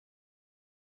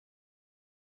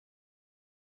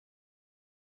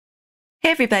Hey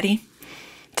everybody!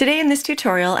 Today in this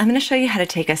tutorial I'm going to show you how to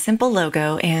take a simple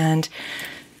logo and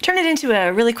turn it into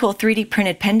a really cool 3D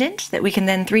printed pendant that we can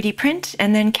then 3D print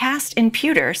and then cast in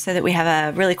pewter so that we have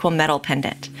a really cool metal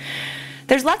pendant.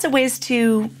 There's lots of ways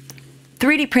to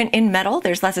 3D print in metal.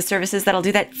 There's lots of services that'll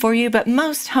do that for you, but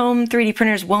most home 3D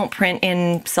printers won't print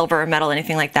in silver or metal,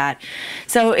 anything like that.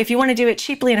 So if you want to do it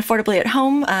cheaply and affordably at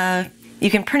home, you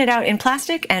can print it out in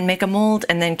plastic and make a mold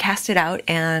and then cast it out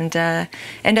and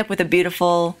end up with a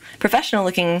beautiful, professional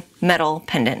looking metal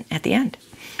pendant at the end.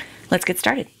 Let's get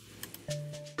started.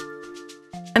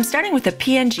 I'm starting with a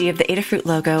PNG of the Adafruit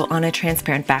logo on a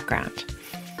transparent background.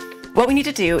 What we need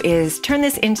to do is turn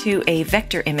this into a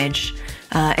vector image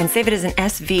and save it as an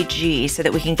SVG so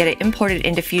that we can get it imported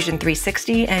into Fusion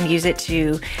 360 and use it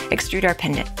to extrude our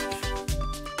pendant.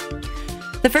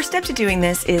 The first step to doing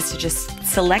this is to just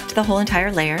select the whole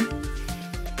entire layer.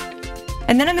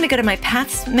 And then I'm going to go to my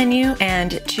Paths menu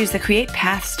and choose the Create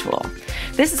Paths tool.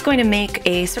 This is going to make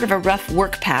a sort of a rough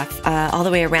work path all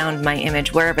the way around my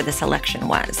image wherever the selection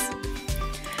was.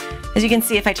 As you can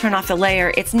see, if I turn off the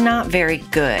layer, it's not very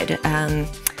good.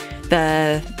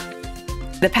 The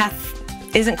path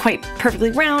isn't quite perfectly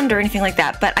round or anything like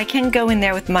that, but I can go in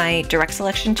there with my direct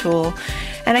selection tool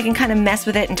and I can kind of mess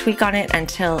with it and tweak on it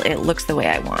until it looks the way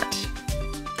I want.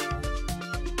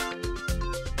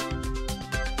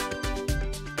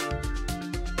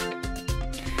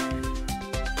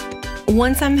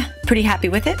 Once I'm pretty happy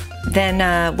with it, then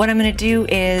what I'm going to do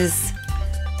is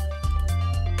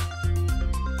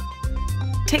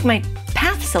take my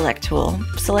Path Select tool,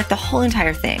 select the whole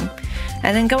entire thing,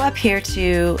 and then go up here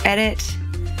to Edit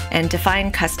and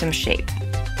Define Custom Shape.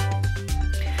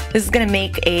 This is going to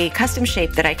make a custom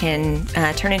shape that I can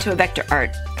turn into a vector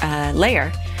art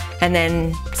layer and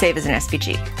then save as an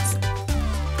SVG.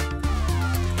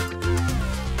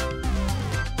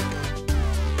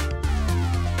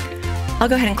 I'll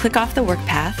go ahead and click off the work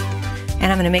path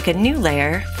and I'm going to make a new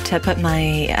layer to put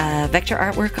my vector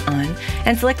artwork on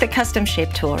and select the custom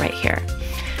shape tool right here.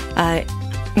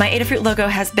 My Adafruit logo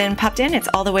has been popped in. It's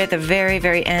all the way at the very,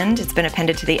 very end. It's been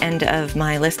appended to the end of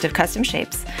my list of custom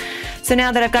shapes. So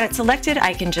now that I've got it selected,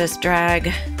 I can just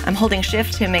drag. I'm holding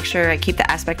Shift to make sure I keep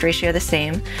the aspect ratio the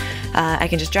same. I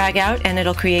can just drag out and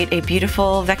it'll create a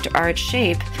beautiful vector art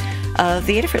shape of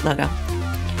the Adafruit logo.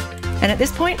 And at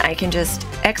this point, I can just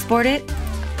export it.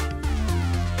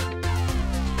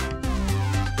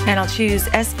 And I'll choose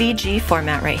SVG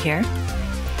format right here.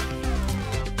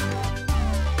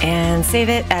 And save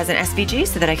it as an SVG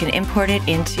so that I can import it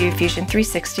into Fusion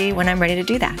 360 when I'm ready to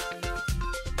do that.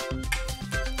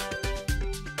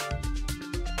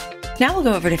 Now we'll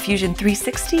go over to Fusion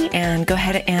 360 and go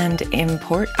ahead and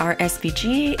import our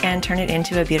SVG and turn it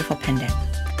into a beautiful pendant.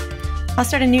 I'll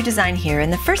start a new design here,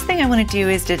 and the first thing I want to do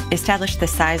is to establish the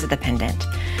size of the pendant.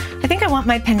 I think I want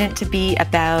my pendant to be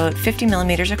about 50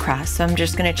 millimeters across, so I'm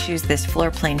just going to choose this floor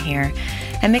plane here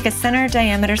and make a center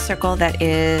diameter circle that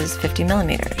is 50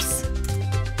 millimeters.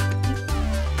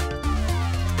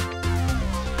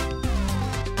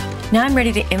 Now I'm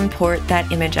ready to import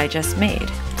that image I just made.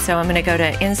 So I'm going to go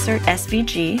to Insert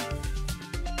SVG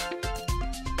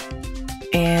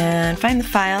and find the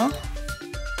file.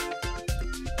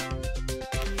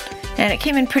 And it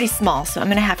came in pretty small, so I'm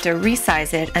going to have to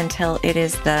resize it until it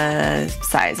is the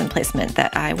size and placement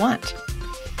that I want.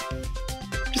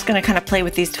 I'm just going to kind of play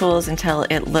with these tools until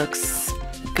it looks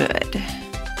good.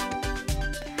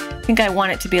 I think I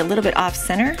want it to be a little bit off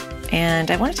center, and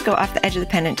I want it to go off the edge of the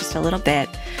pendant just a little bit.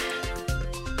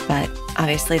 But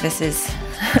obviously this is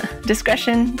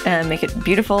discretion, make it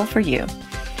beautiful for you. All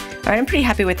right, I'm pretty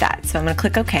happy with that, so I'm going to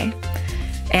click OK.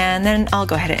 And then I'll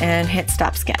go ahead and hit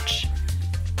Stop Sketch.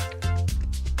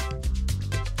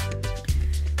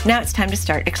 Now it's time to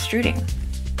start extruding.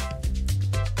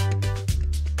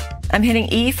 I'm hitting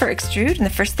E for extrude, and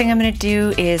the first thing I'm going to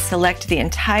do is select the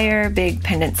entire big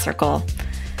pendant circle,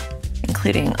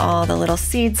 including all the little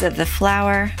seeds of the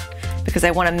flower, because I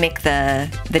want to make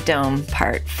the dome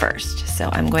part first. So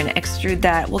I'm going to extrude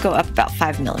that. We'll go up about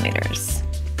 5 millimeters.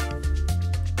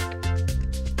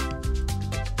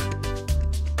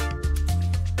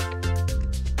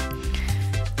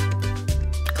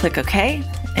 Click OK.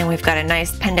 And we've got a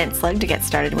nice pendant slug to get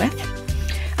started with.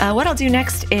 What I'll do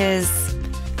next is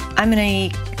I'm going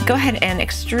to go ahead and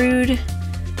extrude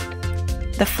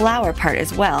the flower part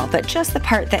as well, but just the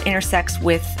part that intersects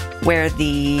with where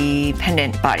the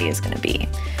pendant body is going to be.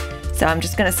 So I'm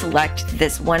just going to select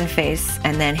this one face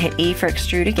and then hit E for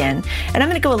extrude again. And I'm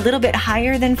going to go a little bit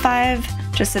higher than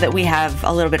 5 just so that we have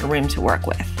a little bit of room to work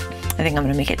with. I think I'm going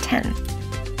to make it 10.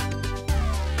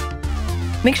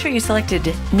 Make sure you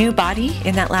selected new body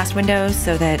in that last window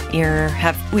so that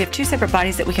we have two separate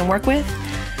bodies that we can work with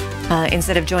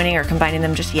instead of joining or combining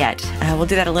them just yet. We'll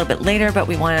do that a little bit later, but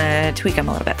we want to tweak them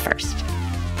a little bit first.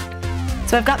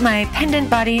 So I've got my pendant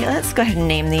body. Let's go ahead and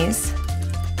name these.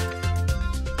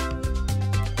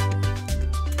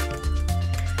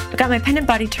 I've got my pendant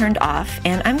body turned off,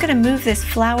 and I'm going to move this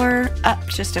flower up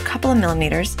just a couple of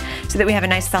millimeters so that we have a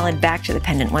nice solid back to the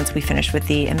pendant once we finish with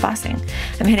the embossing.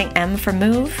 I'm hitting M for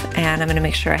move, and I'm going to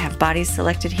make sure I have bodies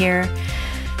selected here.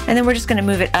 And then we're just going to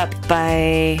move it up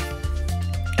by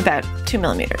about 2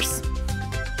 millimeters.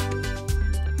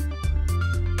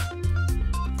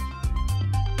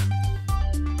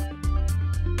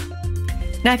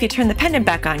 Now if you turn the pendant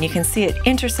back on, you can see it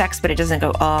intersects, but it doesn't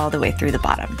go all the way through the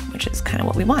bottom, which is kind of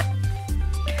what we want.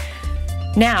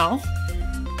 Now,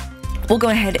 we'll go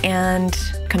ahead and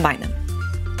combine them.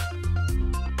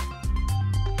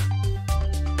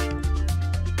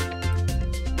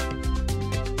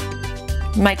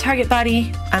 My target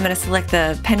body, I'm going to select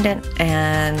the pendant,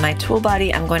 and my tool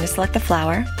body, I'm going to select the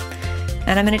flower,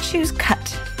 and I'm going to choose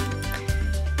cut.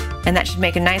 And that should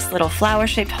make a nice little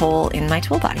flower-shaped hole in my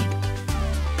tool body.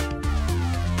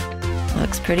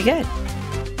 Looks pretty good.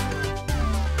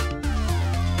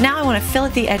 Now I want to fillet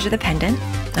the edge of the pendant.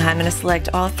 I'm going to select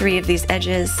all 3 of these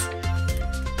edges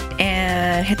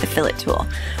and hit the fillet tool.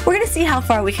 We're going to see how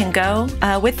far we can go.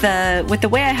 With the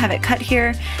way I have it cut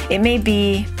here, it may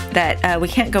be that we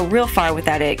can't go real far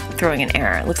without it throwing an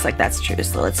error. It looks like that's true,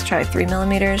 so let's try 3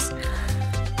 millimeters.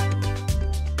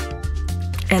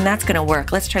 And that's going to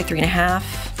work. Let's try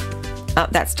 3.5. Oh,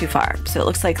 that's too far. So it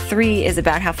looks like 3 is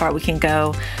about how far we can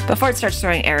go before it starts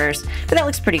throwing errors, but that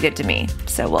looks pretty good to me.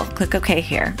 So we'll click OK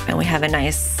here, and we have a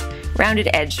nice rounded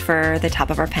edge for the top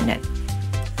of our pendant.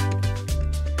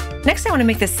 Next, I want to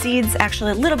make the seeds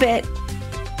actually a little bit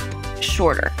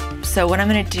shorter. So what I'm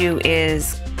going to do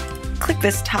is click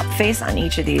this top face on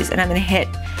each of these, and I'm going to hit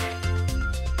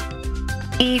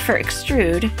E for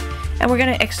extrude, and we're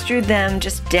going to extrude them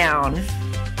just down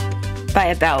by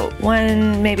about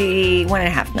 1, maybe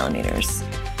 1.5 millimeters.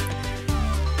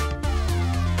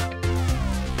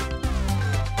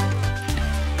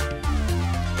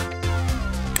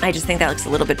 I just think that looks a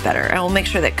little bit better. I will make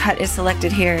sure that cut is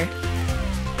selected here.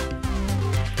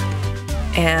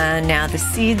 And now the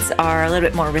seeds are a little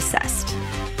bit more recessed.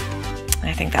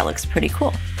 I think that looks pretty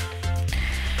cool.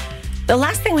 The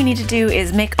last thing we need to do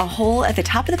is make a hole at the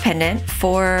top of the pendant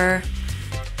for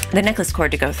the necklace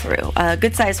cord to go through. A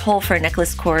good size hole for a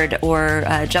necklace cord or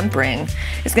a jump ring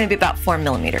is going to be about 4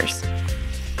 millimeters.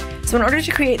 So in order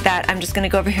to create that, I'm just going to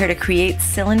go over here to create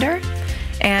cylinder,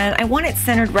 and I want it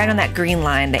centered right on that green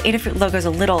line. The Adafruit logo is a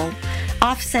little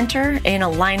off center in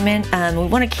alignment. We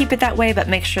want to keep it that way, but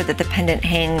make sure that the pendant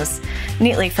hangs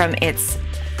neatly from its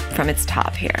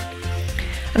top here.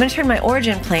 I'm going to turn my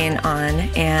origin plane on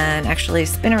and actually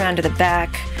spin around to the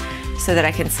back so that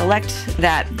I can select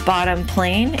that bottom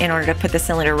plane in order to put the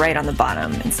cylinder right on the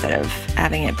bottom instead of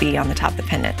having it be on the top of the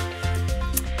pendant.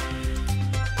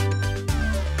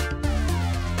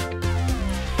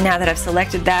 Now that I've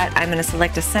selected that, I'm going to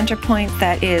select a center point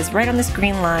that is right on this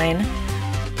green line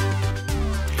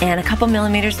and a couple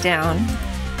millimeters down,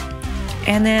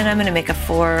 and then I'm going to make a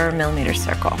 4 millimeter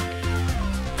circle.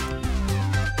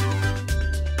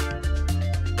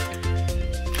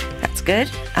 Good.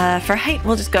 For height,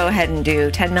 we'll just go ahead and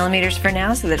do 10 millimeters for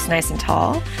now so that it's nice and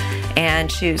tall, and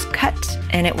choose cut,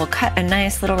 and it will cut a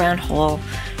nice little round hole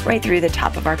right through the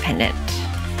top of our pendant.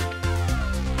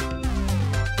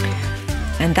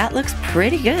 And that looks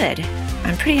pretty good.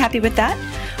 I'm pretty happy with that.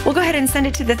 We'll go ahead and send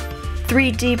it to the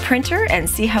 3D printer and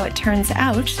see how it turns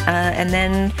out, and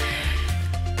then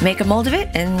make a mold of it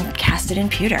and cast it in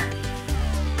pewter.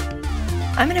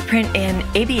 I'm going to print in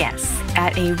ABS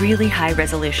at a really high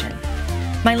resolution.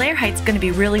 My layer height's going to be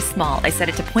really small. I set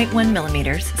it to 0.1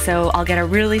 millimeters, so I'll get a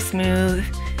really smooth,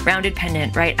 rounded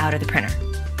pendant right out of the printer.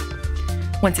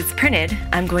 Once it's printed,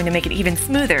 I'm going to make it even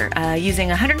smoother using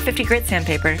 150 grit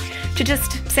sandpaper to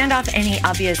just sand off any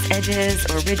obvious edges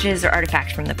or ridges or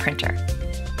artifacts from the printer.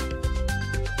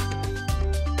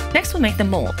 Next, we'll make the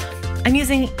mold. I'm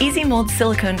using Easy Mold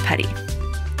silicone putty.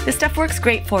 This stuff works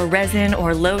great for resin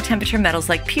or low temperature metals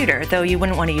like pewter, though you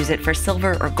wouldn't want to use it for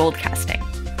silver or gold casting.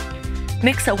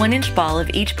 Mix a 1-inch ball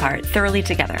of each part thoroughly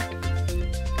together.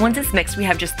 Once it's mixed, we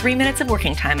have just 3 minutes of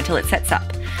working time until it sets up,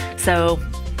 so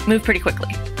move pretty quickly.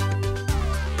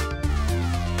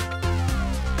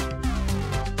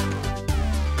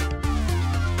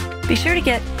 Be sure to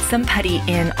get some putty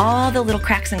in all the little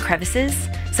cracks and crevices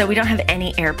so we don't have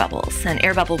any air bubbles. An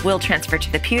air bubble will transfer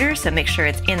to the pewter, so make sure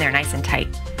it's in there nice and tight.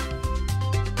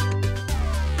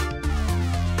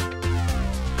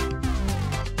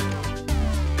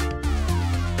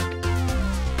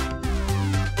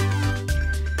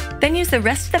 Then use the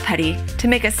rest of the putty to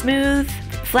make a smooth,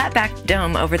 flat-backed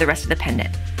dome over the rest of the pendant.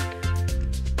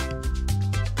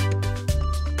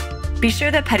 Be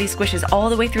sure that putty squishes all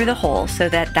the way through the hole so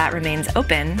that that remains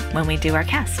open when we do our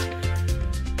cast.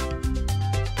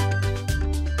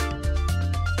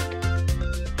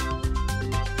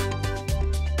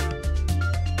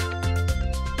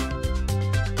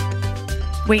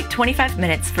 Wait 25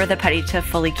 minutes for the putty to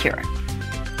fully cure.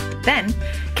 Then,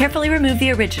 carefully remove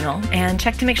the original and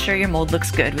check to make sure your mold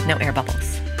looks good with no air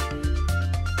bubbles.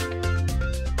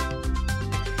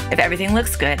 If everything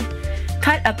looks good,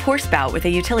 cut a pour spout with a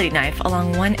utility knife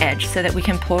along one edge so that we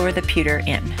can pour the pewter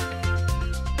in.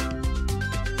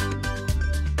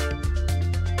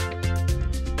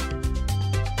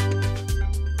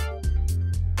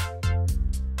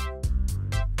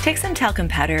 Take some talcum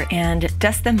powder and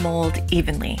dust the mold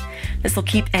evenly. This will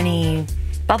keep any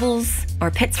bubbles or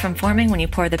pits from forming when you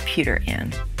pour the pewter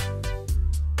in.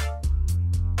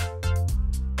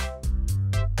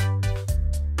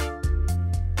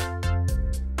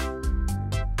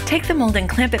 Take the mold and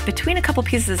clamp it between a couple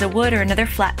pieces of wood or another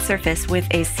flat surface with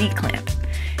a C-clamp.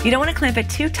 You don't want to clamp it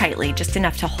too tightly, just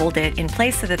enough to hold it in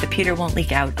place so that the pewter won't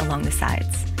leak out along the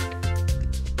sides.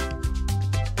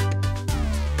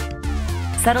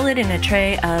 Settle it in a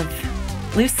tray of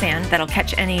loose sand that'll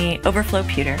catch any overflow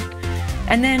pewter,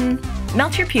 and then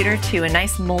melt your pewter to a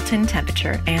nice molten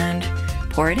temperature and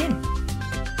pour it in.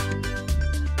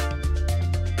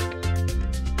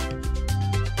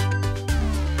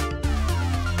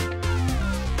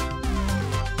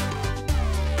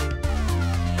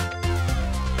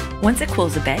 Once it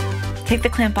cools a bit, take the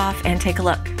clamp off and take a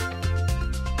look.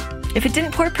 If it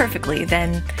didn't pour perfectly,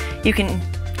 then you can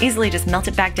easily just melt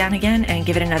it back down again and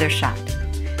give it another shot.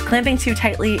 Clamping too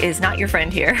tightly is not your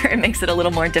friend here. It makes it a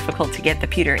little more difficult to get the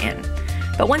pewter in.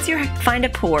 But once you find a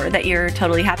pour that you're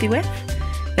totally happy with,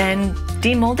 then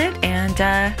demold it and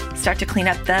start to clean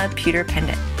up the pewter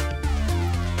pendant.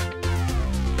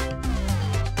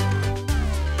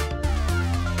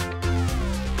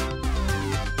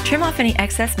 Trim off any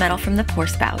excess metal from the pour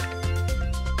spout.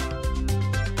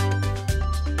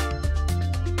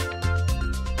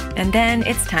 And then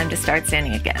it's time to start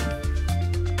sanding again.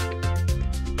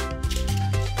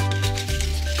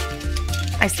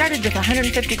 I started with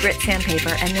 150 grit sandpaper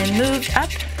and then moved up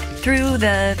through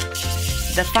the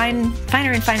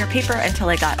finer and finer paper until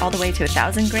I got all the way to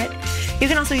 1000 grit. You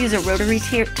can also use a rotary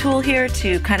tool here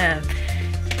to kind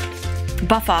of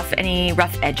buff off any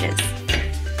rough edges.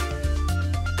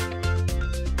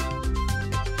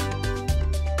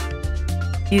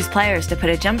 Use pliers to put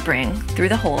a jump ring through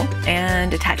the hole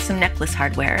and attach some necklace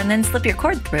hardware, and then slip your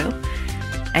cord through,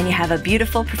 and you have a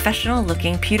beautiful professional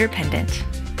looking pewter pendant.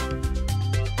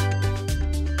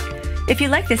 If you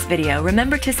like this video,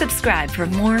 remember to subscribe for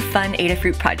more fun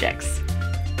Adafruit projects.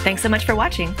 Thanks so much for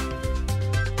watching.